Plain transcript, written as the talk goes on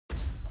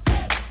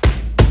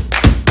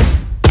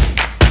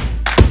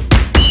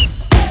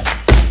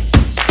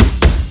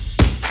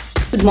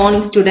Good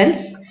morning,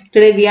 students.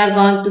 Today we are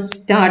going to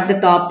start the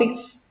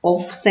topics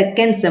of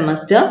second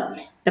semester.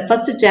 The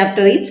first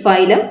chapter is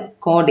phylum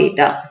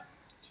chordata.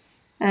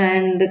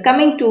 And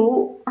coming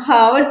to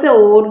what's the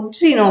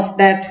origin of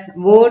that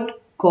word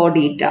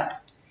chordata?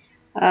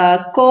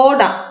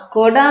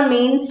 Coda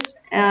means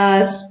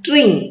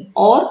string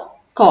or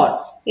cord.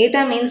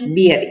 Eta means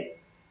bearing.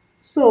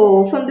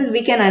 So from this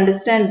we can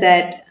understand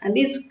that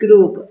this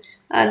group,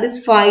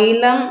 this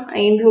phylum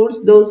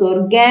includes those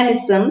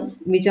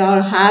organisms which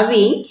are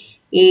having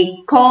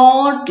a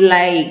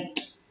cord-like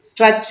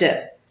structure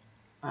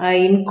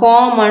in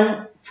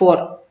common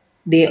for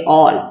they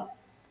all.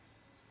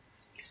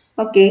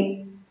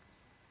 Okay.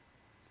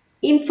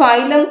 In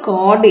phylum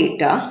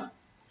chordata,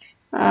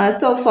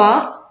 so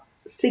far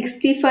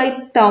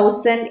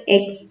 65,000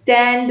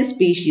 extant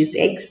species.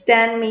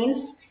 Extant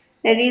means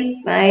that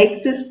is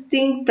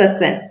existing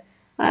present.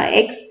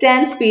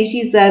 Extant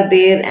species are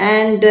there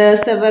and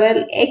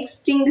several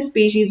extinct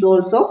species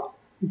also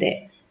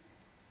there.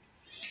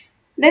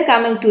 Then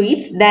coming to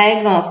its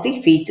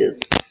diagnostic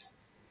features.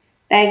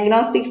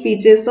 Diagnostic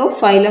features of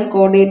phylum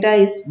chordata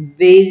is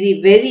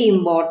very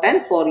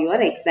important for your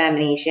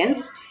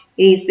examinations.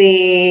 It is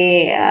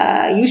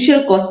a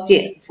usual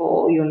question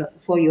for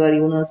your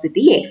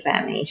university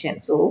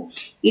examination. So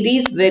it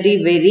is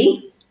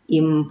very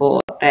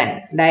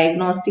important.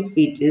 Diagnostic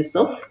features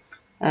of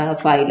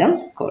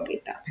phylum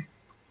chordata.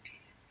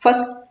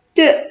 First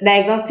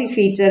diagnostic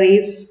feature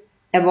is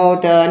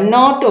about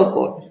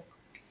notochord.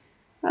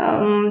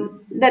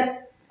 The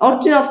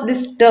origin of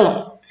this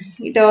term,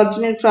 it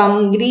originated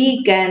from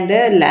Greek and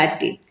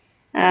Latin.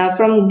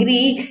 From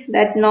Greek,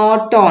 that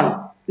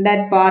noton,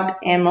 that part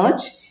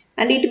emerged,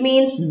 and it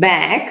means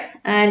back,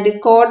 and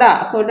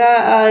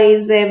coda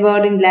is a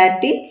word in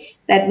Latin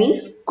that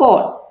means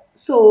cord.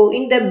 So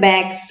in the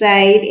back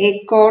side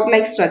a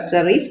cord-like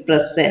structure is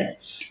present,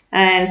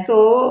 and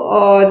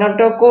so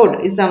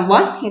notochord is a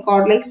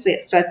cord-like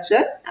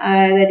structure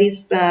that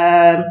is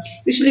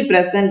usually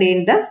present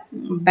in the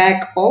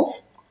back of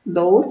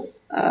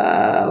those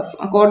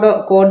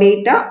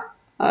chordata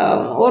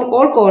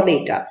or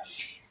chordata.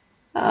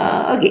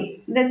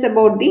 Okay, that's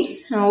about the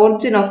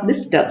origin of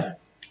this term.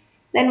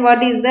 Then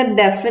what is the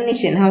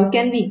definition? How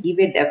can we give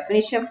a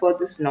definition for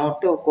this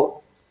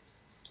notochord?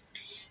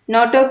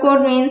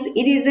 Notochord means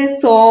it is a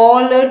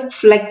solid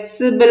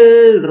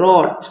flexible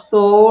rod.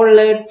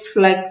 Solid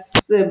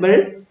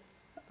flexible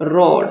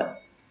rod.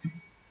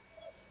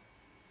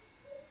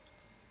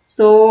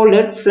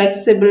 Solid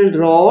flexible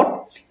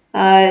rod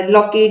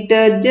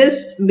located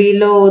just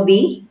below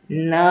the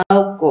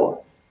nerve cord.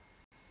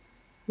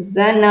 This is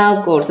the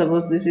nerve cord.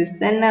 Suppose this is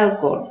the nerve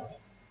cord.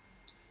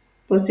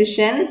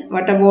 Position.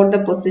 What about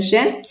the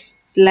position?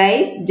 It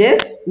lies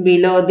just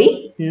below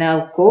the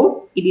nerve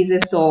cord. It is a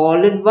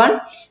solid one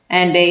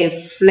and a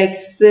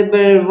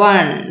flexible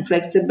one.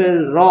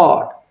 Flexible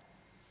rod.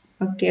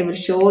 Okay, I will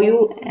show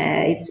you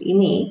its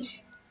image.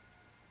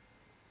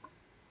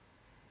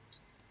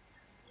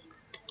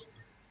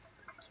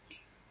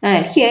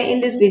 And here in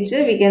this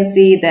picture we can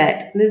see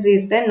that this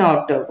is the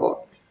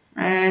notochord,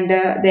 and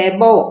the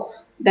above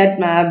that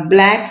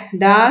black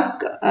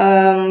dark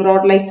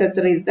rod-like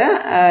structure is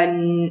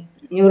the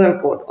neural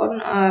cord or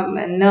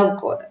nerve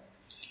cord.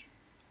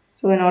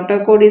 So an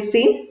notochord is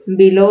seen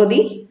below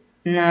the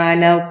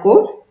nerve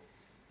cord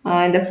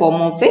in the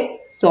form of a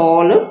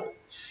solid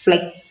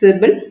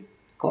flexible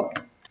cord.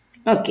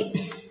 Okay.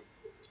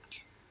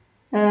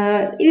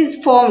 It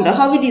is formed.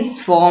 How it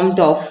is formed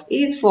of?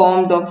 It is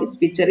formed of. Its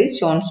picture is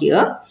shown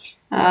here.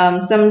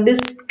 Some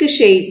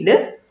disc-shaped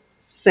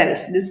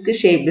cells.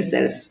 Disc-shaped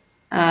cells.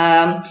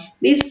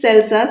 These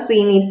cells are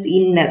seen its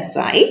inner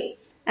side,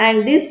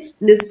 and this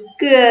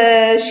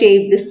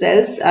disc-shaped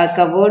cells are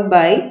covered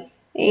by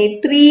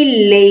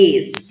three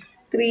layers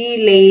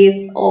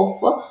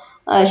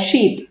of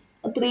sheath.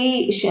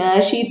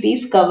 Sheath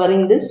is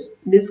covering this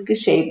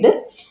disc-shaped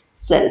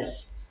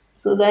cells.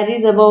 So that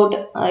is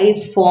about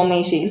its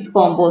formation, its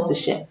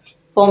composition.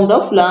 Formed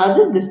of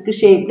large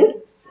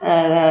disc-shaped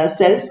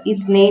cells.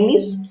 Its name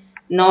is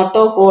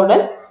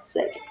notochordal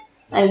cells,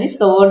 and it is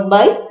covered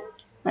by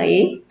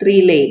a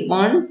three-layered,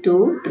 1,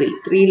 2, 3,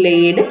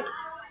 three-layered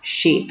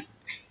sheath.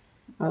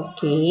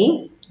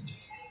 Okay.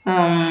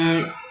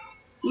 Then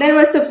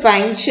what's the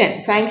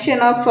function? Function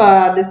of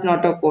this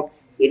notochord?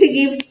 It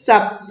gives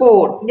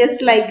support,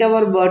 just like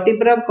our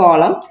vertebral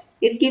column.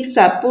 It gives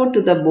support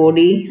to the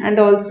body and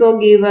also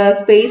give a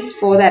space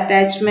for the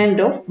attachment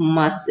of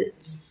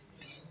muscles.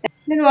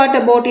 Then what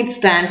about its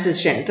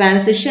transition?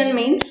 Transition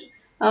means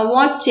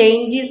what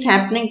change is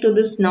happening to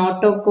this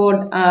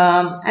notochord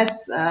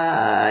as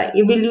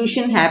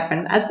evolution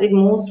happened, as it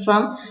moves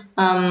from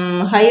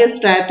higher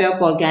strata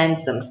of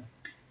organisms.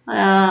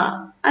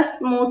 As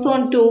moves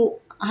on to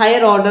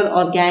higher order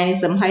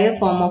organism, higher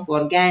form of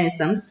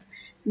organisms,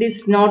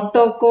 this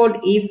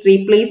notochord is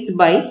replaced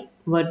by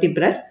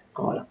vertebral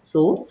column.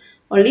 So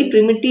only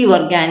primitive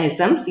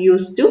organisms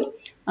used to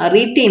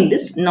retain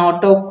this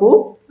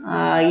notochord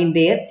in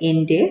their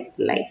entire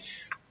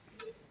life.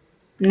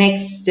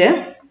 Next,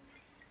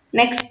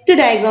 Next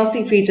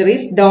diagnostic feature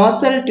is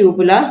dorsal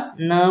tubular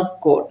nerve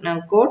cord.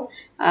 Nerve cord,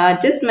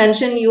 just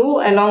mention you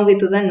along with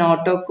the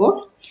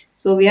notochord.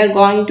 So we are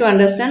going to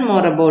understand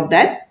more about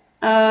that.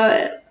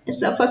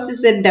 So first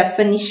is a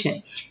definition.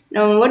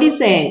 Now what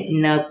is a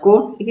nerve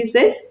cord? It is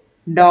a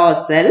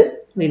dorsal.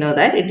 We know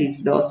that it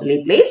is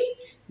dorsally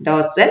placed.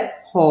 Dorsal,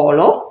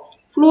 hollow,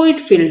 fluid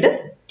filled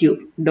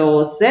tube.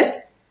 Dorsal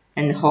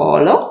and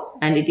hollow,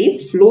 and it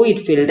is fluid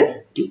filled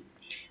tube.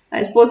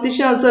 As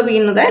position also we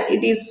know that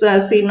it is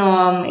seen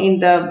in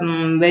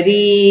the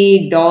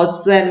very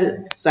dorsal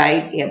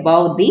side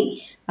above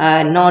the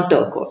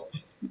notochord.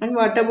 And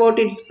what about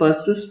its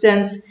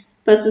persistence?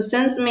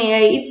 Persistence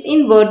it's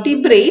in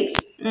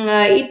vertebrates.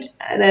 It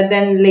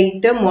then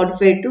later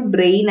modified to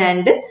brain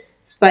and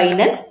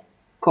spinal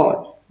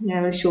cord.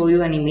 I will show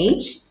you an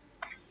image.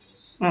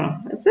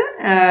 It's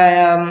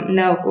a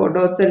nerve cord,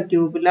 dorsal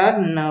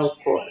tubular nerve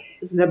cord.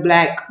 This is the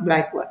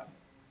black one.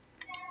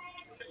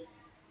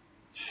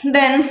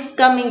 Then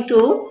coming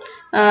to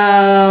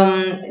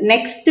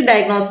next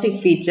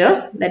diagnostic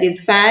feature, that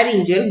is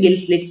pharyngeal gill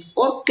slits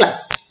or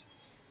clefts.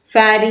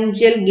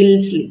 Pharyngeal gill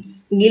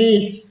slits.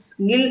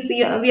 Gills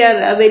we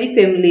are very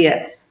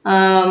familiar.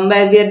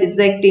 While we are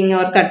dissecting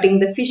or cutting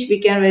the fish, we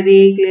can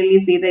very clearly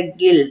see the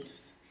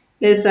gills.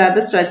 Gills are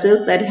the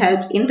structures that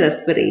help in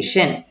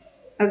respiration.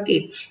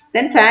 Okay.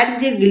 Then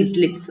pharyngeal gill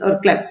slits or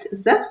clefts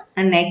is the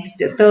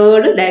next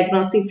third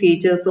diagnostic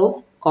features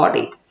of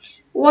chordate.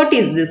 What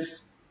is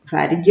this?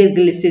 Pharyngeal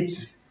gill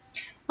slits.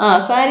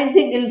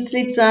 Pharyngeal gill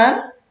slits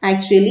are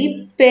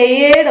actually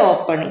paired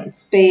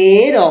openings.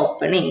 Paired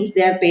openings.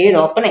 They are paired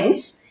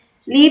openings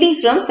leading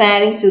from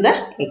pharynx to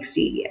the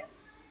exterior.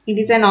 It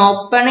is an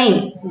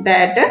opening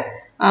that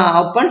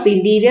opens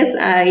interior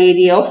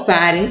area of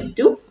pharynx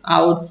to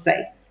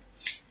outside.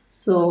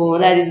 So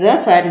that is the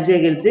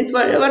pharyngeal gill slits.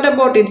 What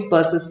about its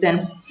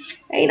persistence?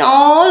 In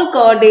all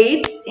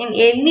chordates, in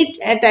any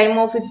time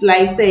of its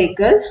life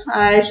cycle,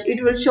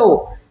 it will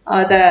show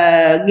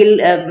the gill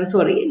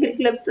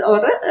clefts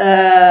or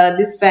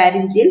this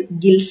pharyngeal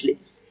gill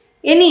slits.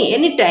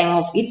 Any time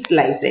of its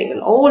life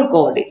cycle, all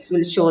chordates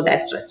will show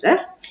that structure.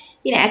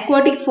 In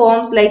aquatic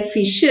forms like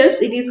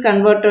fishes, it is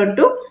converted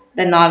to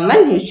the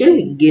normal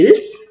usual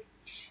gills.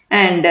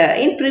 And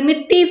in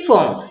primitive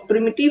forms,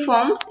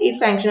 it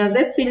functions as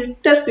a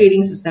filter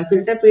feeding system.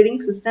 Filter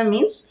feeding system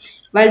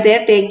means while they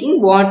are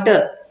taking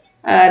water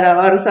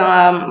or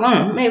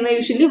some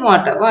usually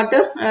water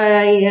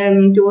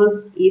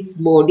towards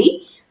its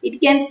body, it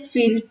can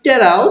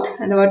filter out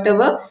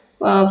whatever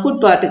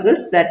food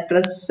particles that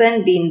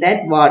present in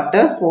that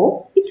water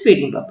for its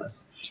feeding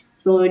purpose.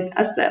 So it,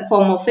 as the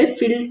form of a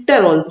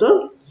filter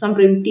also, some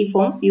primitive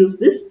forms use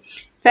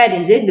this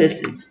pharyngeal gill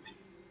slits.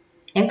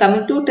 And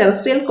coming to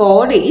terrestrial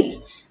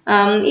chordates,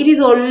 it is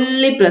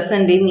only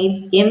present in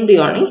its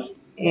embryonic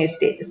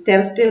stages.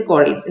 Terrestrial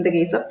chordates, in the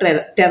case of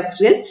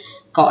terrestrial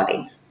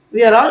chordates.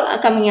 We are all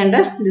coming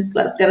under this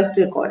class,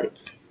 terrestrial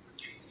chordates.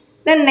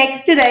 The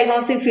next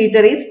diagnostic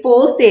feature is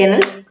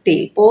post-anal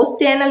tail.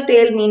 Post-anal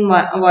tail mean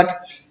what?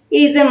 It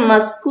is a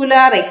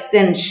muscular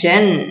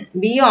extension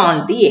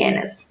beyond the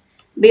anus.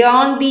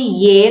 Beyond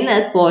the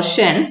anus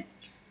portion,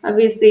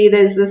 we see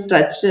there is a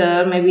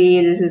structure,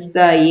 maybe this is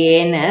the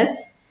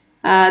anus.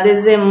 There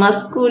is a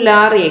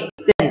muscular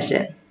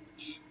extension.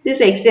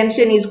 This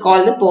extension is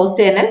called the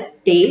post-anal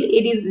tail.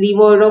 It is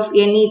devoid of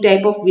any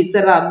type of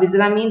viscera.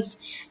 Viscera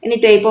means any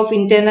type of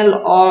internal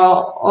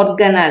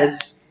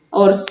organelles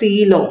or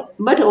coelom,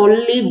 but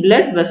only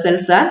blood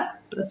vessels are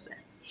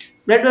present.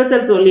 Blood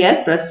vessels only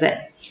are present.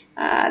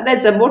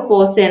 That's about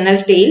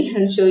post-anal tail.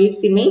 I'll show you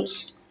this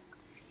image.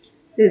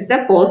 This is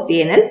the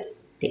post-anal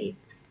tail.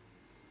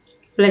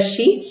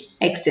 Fleshy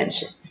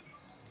extension.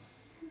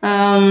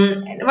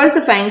 What is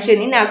the function?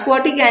 In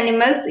aquatic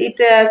animals, it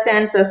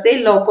stands as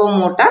a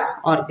locomotor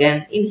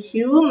organ. In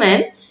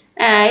human,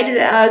 it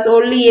is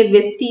only a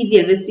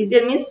vestigial.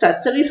 Vestigial means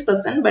structure is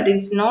present, but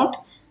it's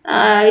not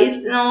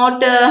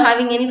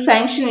having any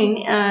function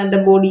in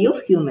the body of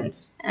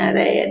humans.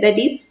 That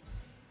is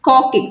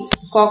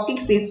coccyx.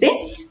 Coccyx is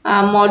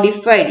a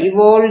modified,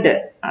 evolved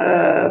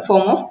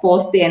form of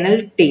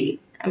post-anal tail.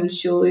 I will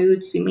show you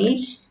its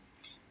image.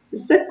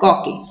 This is a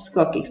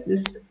coccyx,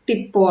 this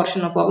tip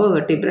portion of our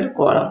vertebral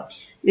column.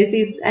 This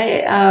is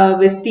a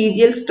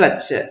vestigial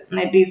structure.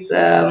 That is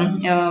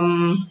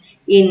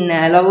in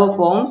lower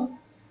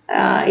forms,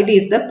 it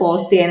is the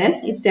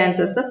post-anal. It stands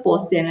as the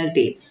post-anal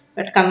tail.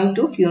 But coming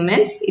to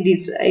humans,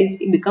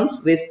 it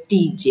becomes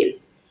vestigial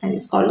and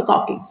it's called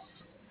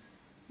coccyx.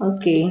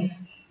 Okay.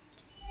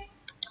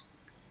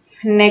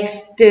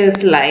 Next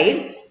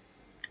slide.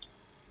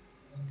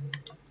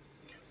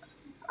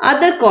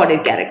 Other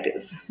chordate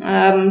characters.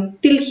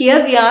 Till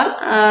here we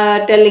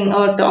are telling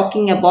or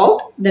talking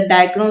about the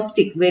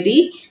diagnostic,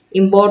 very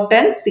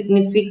important,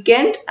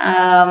 significant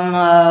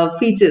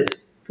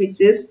features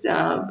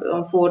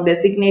for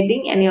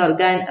designating any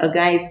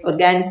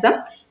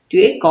organism to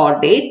a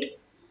chordate.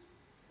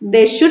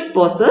 They should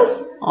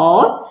possess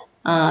all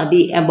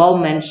the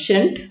above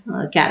mentioned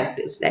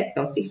characters,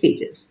 diagnostic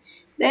features.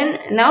 Then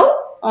now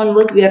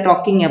onwards we are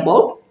talking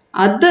about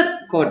other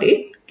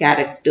chordate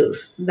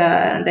characters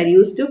that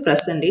used to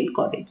present in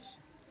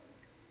chordates.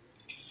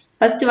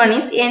 First one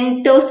is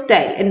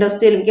endostyle.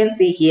 Endostyle we can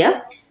see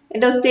here.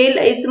 Endostyle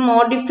is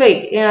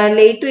modified.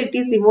 Later it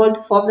is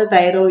evolved from the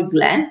thyroid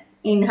gland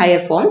in higher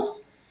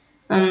forms.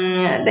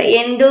 The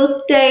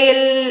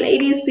endostyle,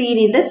 it is seen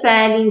in the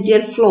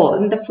pharyngeal floor,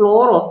 in the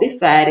floor of the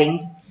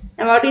pharynx.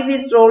 And what is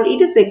its role?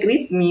 It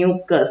secretes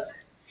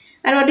mucus.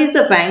 And what is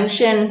the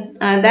function?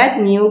 That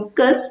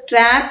mucus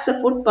traps the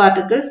food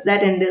particles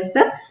that enters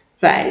the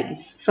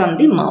pharynx from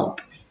the mouth.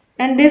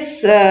 And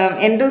this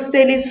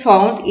endostyle is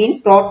found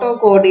in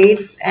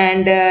protochordates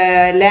and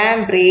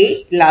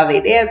lamprey larvae.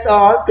 They are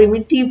all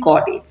primitive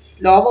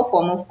chordates, lower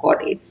form of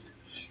chordates.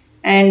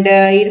 And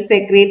it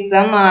secretes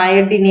some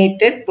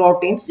iodinated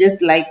proteins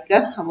just like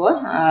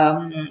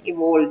our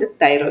evolved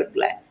thyroid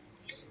gland.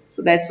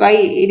 So that's why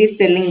it is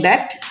telling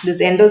that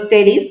this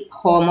endostyle is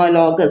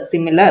homologous,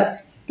 similar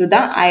to the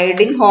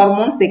iodine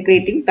hormone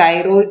secreting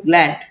thyroid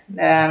gland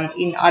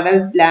in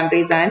adult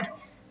lampreys and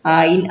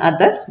in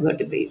other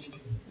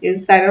vertebrates.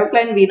 This thyroid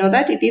gland, we know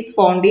that it is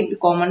found in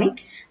common in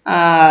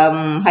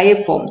higher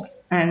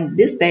forms, and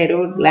this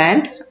thyroid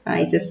gland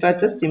is a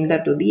structure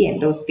similar to the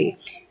endostyle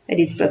that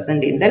is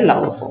present in the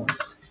lower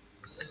forms.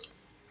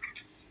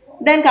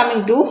 Then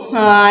coming to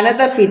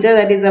another feature,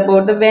 that is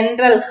about the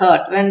ventral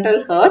heart.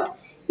 Ventral heart,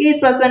 it is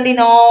present in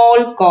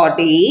all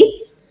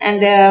chordates.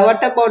 And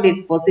what about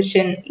its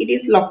position? It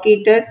is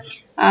located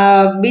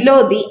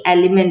below the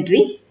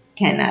alimentary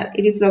canal.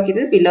 It is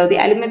located below the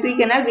alimentary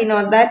canal. We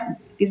know that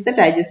it is the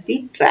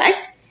digestive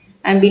tract.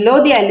 And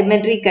below the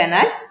alimentary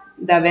canal,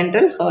 the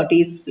ventral heart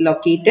is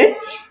located.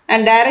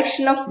 And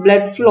direction of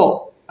blood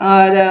flow.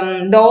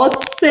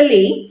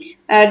 Dorsally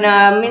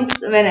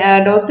means when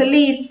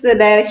dorsally is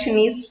direction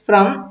is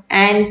from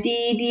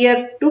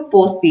anterior to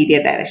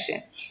posterior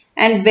direction,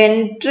 and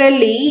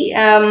ventrally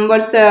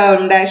what's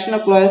the direction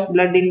of flow of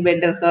blood in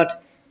ventral heart?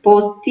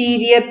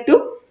 Posterior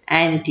to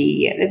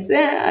anterior.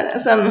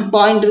 It's some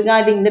point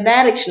regarding the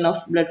direction of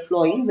blood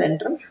flow in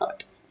ventral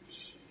heart.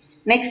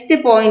 Next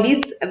point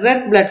is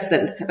red blood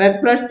cells.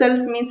 Red blood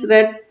cells means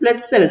red blood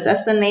cells.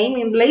 As the name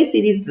implies,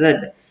 it is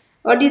red.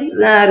 What is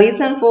the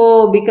reason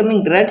for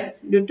becoming red?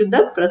 Due to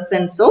the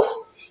presence of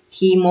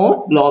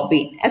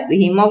hemoglobin. As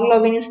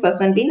hemoglobin is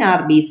present in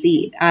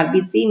RBC.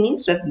 RBC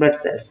means red blood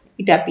cells.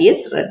 It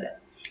appears red.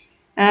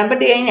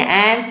 But in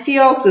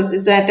amphioxus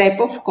is a type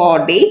of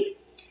chordate.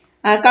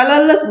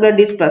 Colorless blood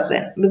is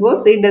present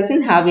because it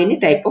doesn't have any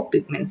type of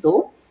pigment.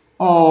 So,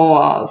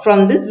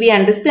 from this we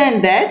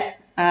understand that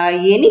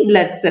any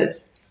blood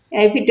cells,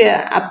 if it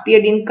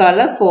appeared in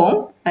color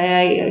form,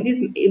 it is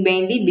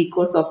mainly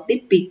because of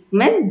the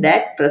pigment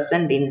that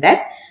present in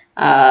that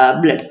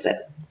blood cell.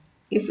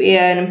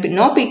 If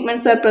no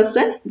pigments are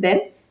present,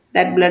 then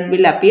that blood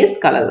will appear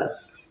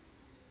colorless.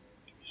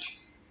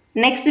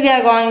 Next, we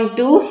are going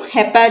to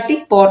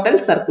hepatic portal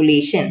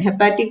circulation.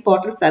 Hepatic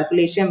portal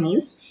circulation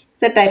means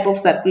it's a type of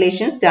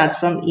circulation starts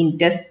from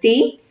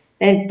intestine,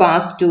 then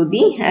pass to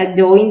the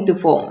joint to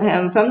form.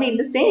 From the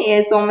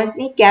intestine, so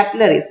many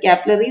capillaries.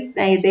 Capillaries,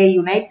 they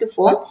unite to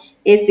form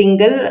a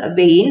single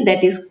vein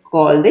that is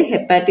called the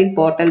hepatic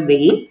portal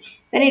vein.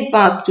 Then it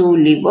passes to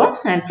liver,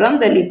 and from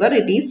the liver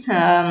it is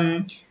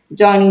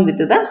joining with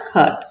the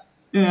heart,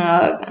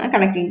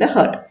 connecting the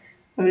heart.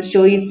 I will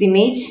show you its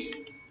image.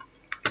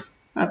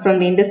 From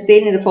the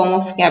intestine in the form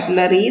of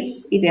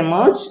capillaries, it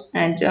emerged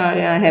and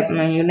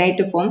unite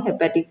to form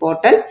hepatic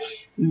portal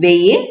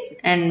vein,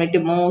 and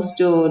it moves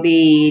to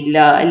the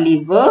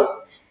liver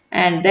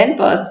and then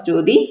pass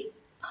to the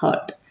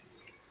heart.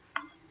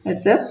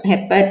 It's a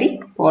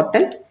hepatic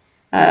portal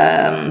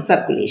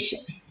circulation.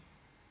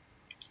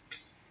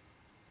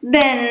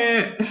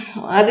 Then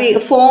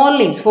the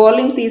forelimbs.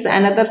 Forelimbs is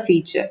another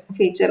feature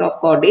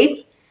of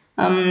chordates.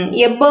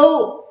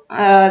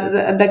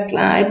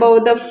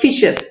 Above the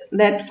fishes,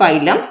 that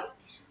phylum,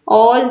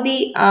 all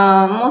the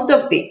most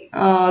of the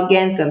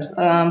organisms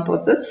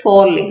possess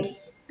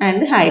forelimbs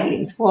and hind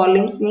limbs.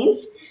 Forelimbs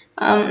means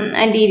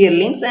anterior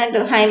limbs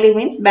and hind limb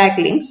means back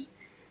limbs.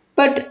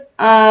 But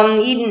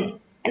in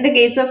the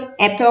case of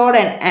apod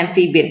and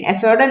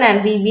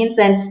amphibians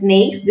and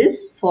snakes,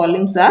 these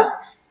forelimbs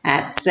are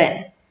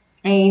absent.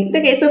 In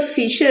the case of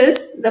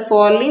fishes, the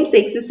forelimbs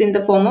exist in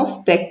the form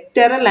of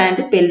pectoral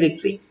and pelvic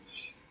fin.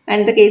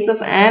 And in the case of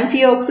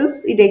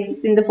amphioxus, it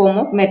exists in the form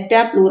of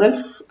metapleural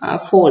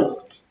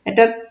folds.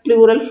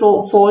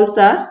 Metapleural folds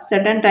are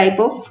certain type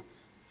of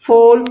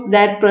folds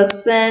that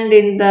present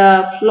in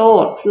the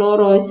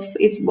floor of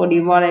its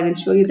body. What I will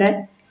show you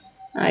that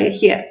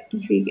here.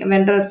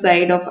 Ventral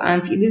side of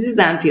this is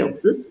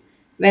amphioxus.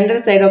 Ventral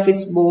side of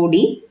its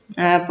body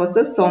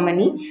possesses so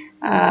many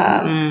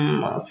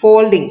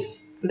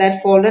foldings.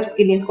 That folded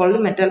skin is called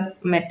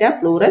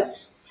metapleural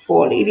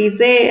fold. It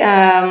is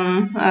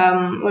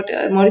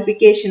a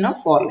modification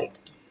of foreleg.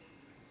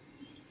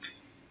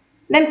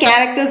 Then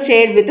characters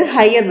shared with the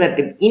higher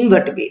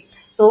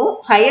invertebrates.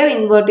 So higher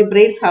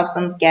invertebrates have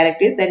some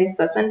characters that is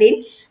present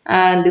in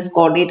this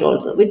chordate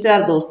also. Which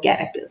are those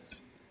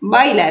characters?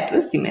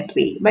 Bilateral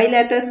symmetry.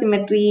 Bilateral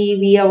symmetry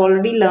we have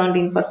already learned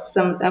in first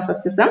sum.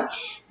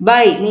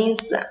 Bi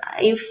means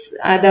if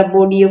the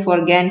body of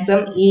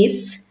organism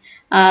is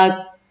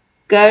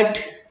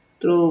cut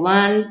through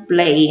one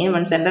plane,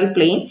 one central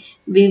plane,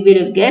 we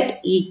will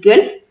get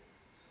equal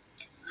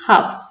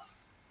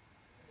halves.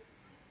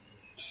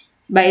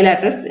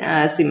 Bilateral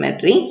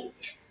symmetry.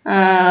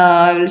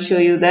 I will show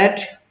you that.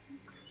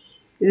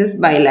 This is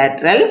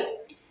bilateral.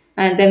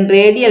 And then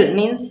radial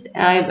means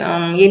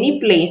any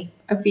plane.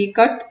 If we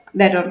cut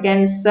that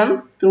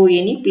organism through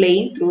any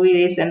plane through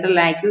a central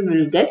axis, we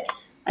will get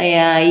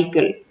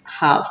equal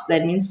halves.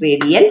 That means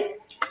radial.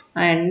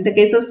 And in the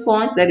case of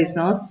sponge, there is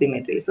no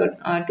symmetry. So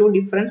two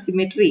different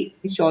symmetry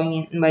is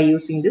showing by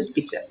using this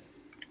picture.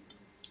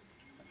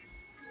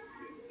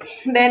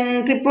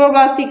 Then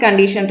triploblastic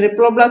condition.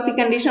 Triploblastic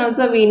condition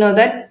also we know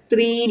that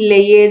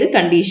 3-layered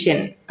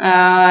condition.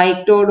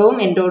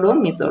 Ectodome,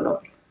 endodome,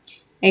 mesodome.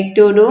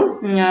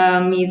 Ectodome,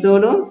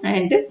 mesodome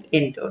and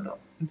endodome.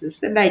 This is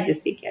the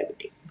digestive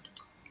cavity.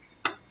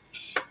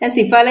 And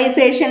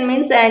cephalization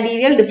means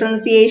anterior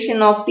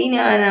differentiation of the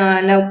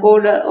nerve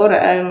cord or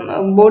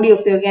body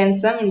of the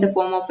organism in the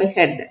form of a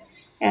head.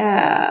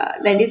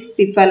 That is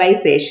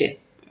cephalization.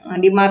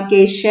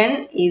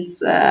 Demarcation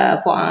is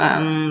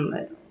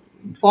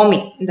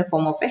forming in the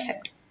form of a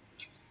head.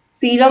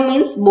 Coelom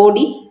means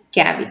body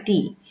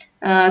cavity.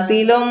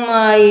 Coelom,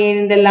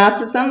 in the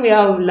last sum we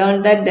have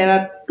learned that there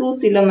are true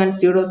coelom and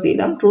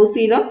pseudocoelom. True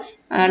coelom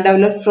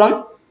developed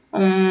from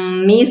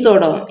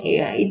mesodome.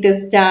 It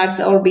starts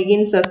or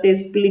begins as a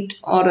split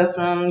or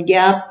some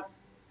gap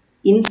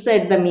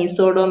inside the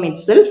mesodome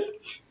itself,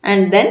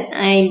 and then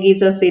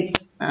increases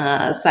its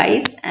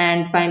size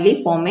and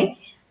finally form a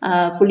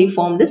fully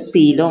formed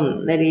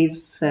coelom. That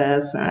is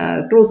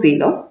true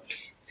coelom.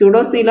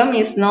 Pseudocoelom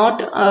is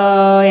not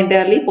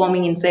entirely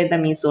forming inside the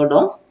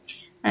mesodome,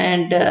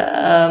 and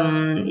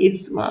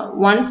it's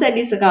one side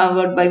is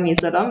covered by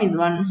mesodome is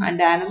one, and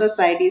another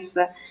side is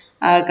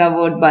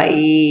covered by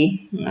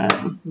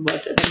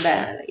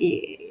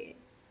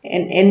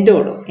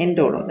endodome.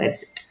 Endodome.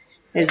 That's it.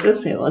 That's a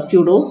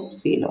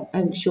pseudocoelom.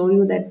 I will show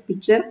you that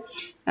picture.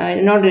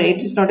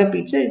 It is not a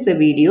picture. It's a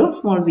video,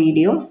 small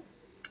video.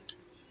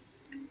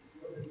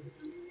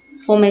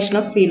 Formation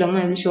of coelom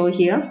I will show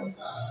here.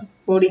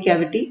 Body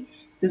cavity.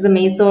 This is the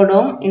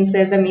mesodome.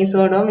 Inside the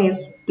mesodome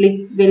is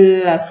split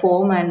will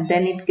form, and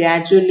then it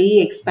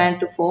gradually expand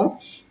to form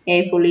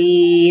a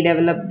fully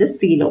developed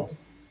coelom.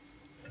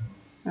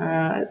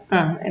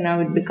 Now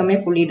it become a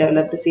fully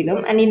developed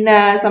coelom. And in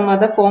some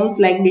other forms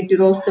like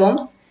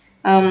deuterostomes,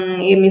 a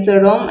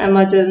mesodome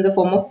emerges in the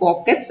form of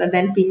pockets and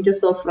then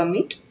pinches off from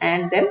it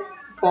and then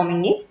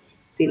forming a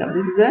coelom.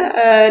 This is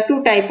the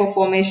two type of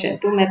formation,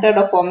 two method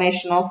of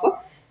formation of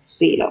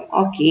coelom.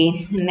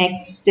 Okay,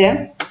 next.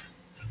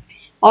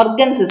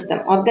 Organ system.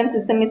 Organ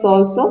system is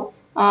also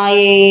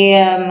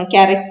a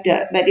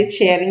character that is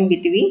sharing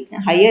between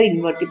higher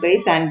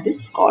invertebrates and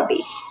these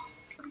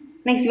chordates.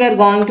 Next, we are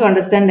going to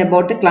understand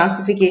about the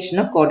classification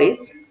of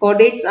chordates.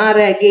 Chordates are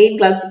again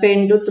classified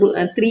into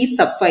three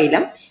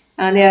subphylum.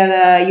 They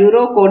are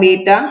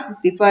Urochordata,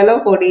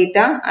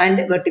 Cephalochordata and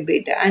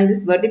Vertebrata. And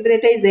this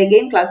Vertebrata is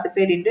again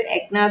classified into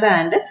Echinata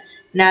and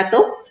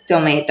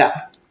Gnathostomata.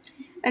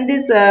 And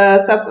this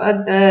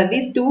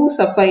these two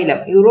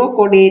subphylum,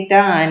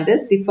 Urochordata and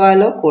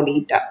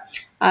Cephalochordata,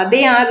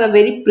 they are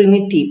very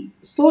primitive.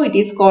 So it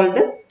is called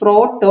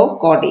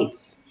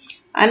protochordates.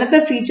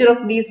 Another feature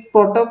of these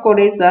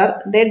protochordates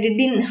are they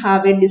didn't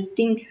have a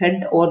distinct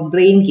head or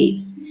brain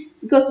case.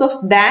 Because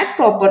of that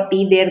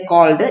property, they are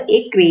called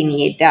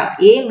acraniata.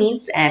 A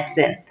means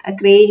absent. A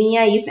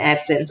crania is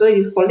absent. So it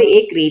is called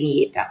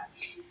acraniata.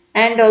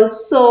 And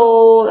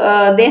also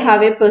they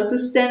have a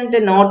persistent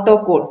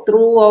notochord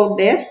throughout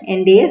their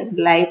entire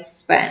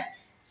lifespan.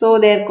 So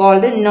they are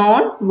called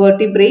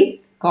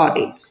non-vertebrate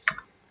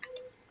chordates.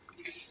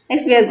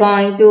 Next, we are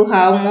going to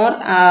have more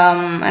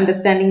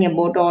understanding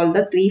about all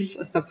the three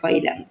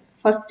subphylum.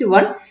 First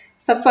one,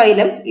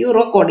 subphylum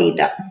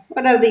Urochordata.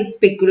 What are its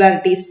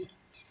peculiarities?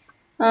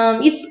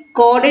 Its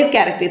chordate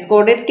characters.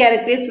 Chordate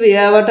characters,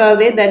 what are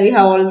they? That we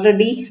have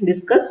already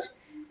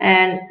discussed.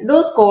 And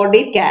those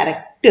chordate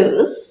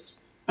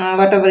characters,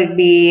 whatever it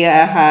be,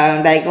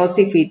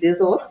 diagnostic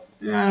features or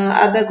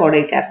other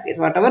chordate characters,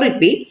 whatever it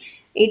be,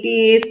 it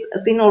is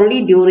seen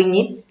only during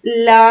its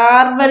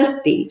larval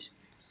stage.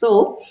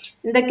 So,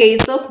 in the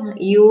case of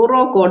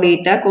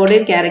Urochordata,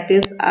 chordate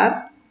characters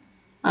are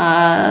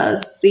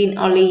seen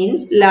only in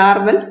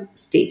larval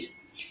stage.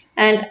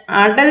 And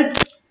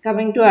adults,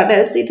 coming to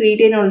adults, it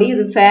retain only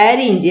the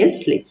pharyngeal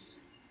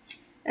slits.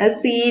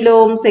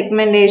 Coelom,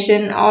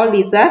 segmentation, all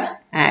these are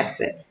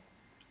absent.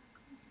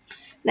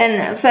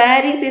 Then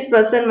pharynx is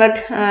present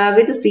but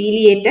with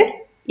ciliated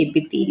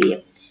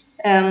epithelium.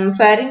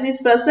 Pharynx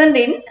is present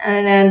in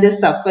the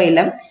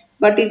subphylum,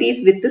 but it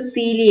is with the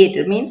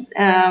ciliated, means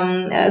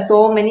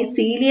so many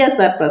cilia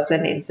are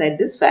present inside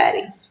this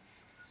pharynx.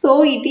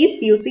 So it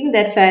is using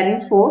that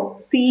pharynx for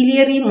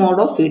ciliary mode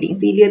of feeding.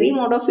 Ciliary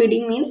mode of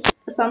feeding means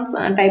some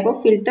type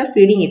of filter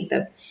feeding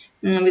itself.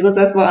 because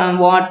as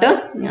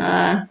water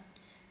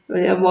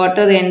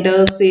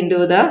enters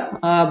into the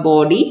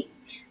body,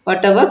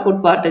 whatever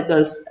food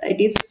particles it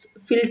is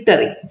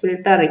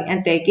filtering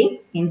and taking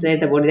inside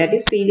the body. That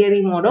is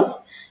ciliary mode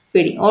of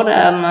feeding, or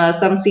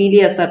some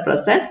cilia's are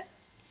present,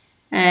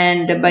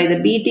 and by the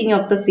beating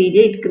of the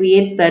cilia it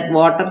creates that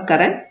water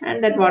current,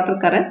 and that water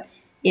current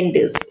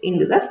enters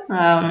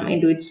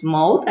into its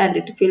mouth, and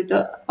it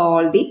filter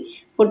all the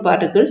food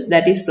particles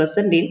that is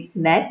present in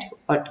that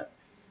water.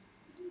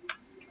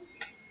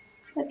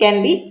 That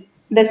can be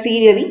the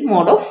ciliary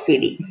mode of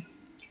feeding.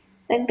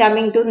 Then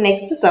coming to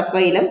next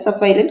subphylum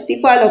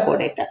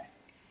Cephalochordata.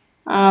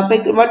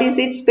 What is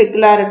its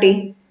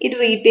peculiarity? It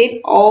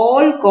retains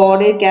all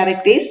chordate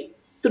characters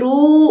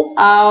throughout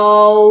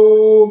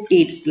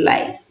its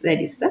life. That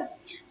is the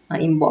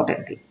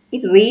important thing.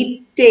 It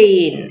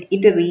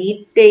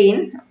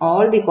retain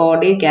all the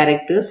chordate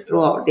characters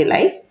throughout the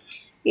life.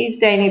 It's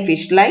tiny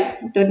fish life.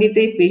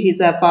 23 species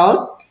are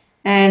found,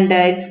 and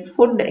its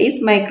food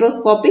is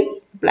microscopic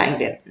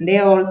plankton. They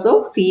are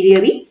also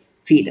ciliary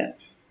feeder.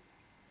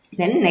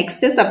 Then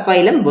next is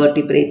subphylum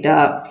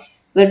Vertebrata.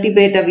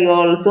 Vertebrata we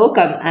also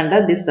come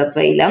under this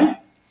subphylum,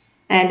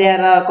 and they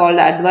are called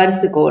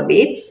advanced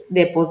chordates.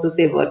 They possess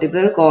a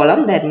vertebral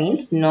column. That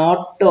means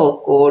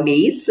notochord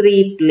is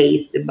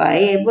replaced by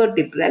a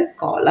vertebral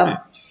column.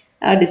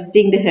 A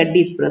distinct head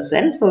is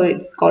present, so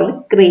it's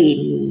called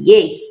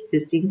craniates.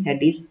 Distinct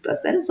head is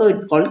present, so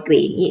it's called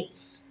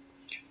craniates.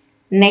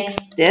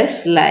 Next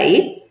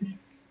slide.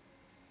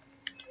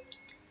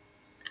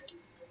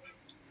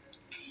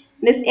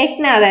 This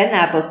echnada and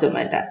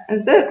apostomata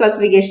is the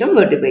classification of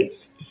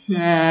vertebrates.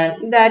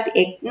 That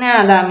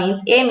echnada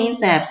means, A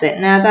means absent,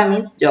 nada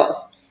means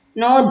jaws,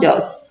 no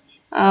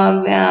jaws.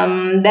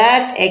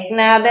 That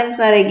echnadans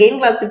are again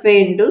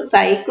classified into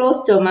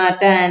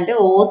cyclostomata and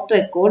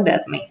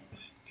ostracodermae.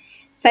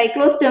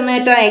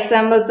 Cyclostomata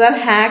examples are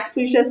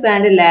hagfishes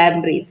and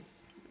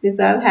lampreys.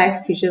 These are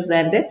hagfishes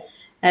and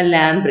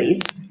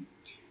lampreys.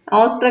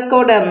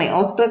 Ostracodermae,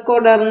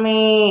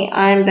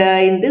 and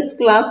in this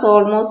class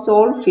almost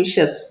all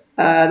fishes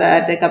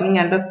that are coming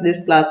under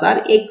this class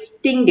are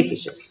extinct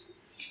fishes.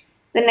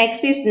 The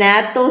next is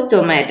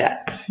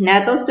Gnathostomata.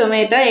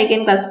 Gnathostomata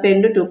again classified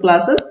into two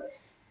classes,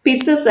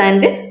 Pisces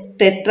and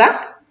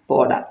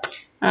Tetrapoda.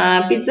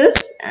 Pisces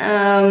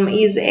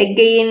is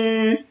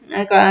again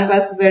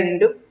classified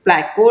into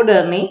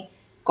Placodermae,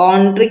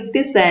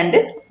 Chondrichthyes and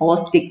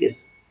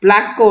Ostichthyes.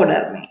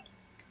 Placodermae,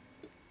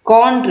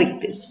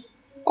 Chondrichthyes,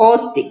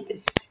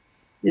 Ostichthyes.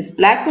 This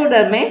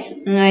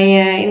Placodermae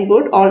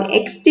include all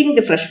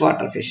extinct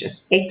freshwater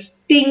fishes.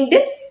 Extinct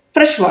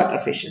freshwater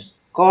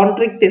fishes.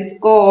 Chondrichthyes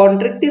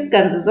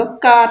consists of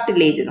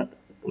cartilaginous.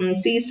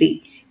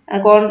 CC.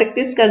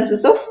 Chondrichthyes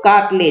consists of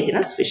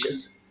cartilaginous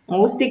fishes.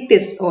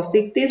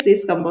 Ostichthyes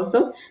is composed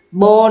of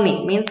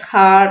bony, means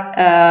hard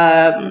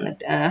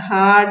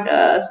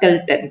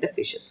skeleton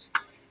fishes.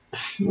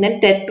 Then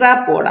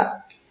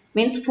Tetrapoda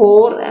means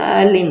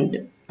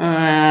four-limbed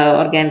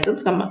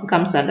organisms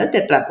comes under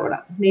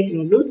Tetrapoda. It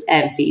includes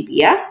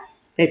amphibia,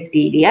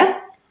 reptilia,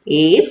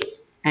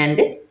 apes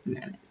and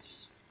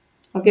mammals.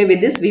 Okay,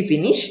 with this we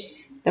finish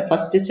the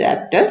first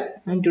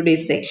chapter in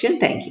today's section.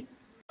 Thank you.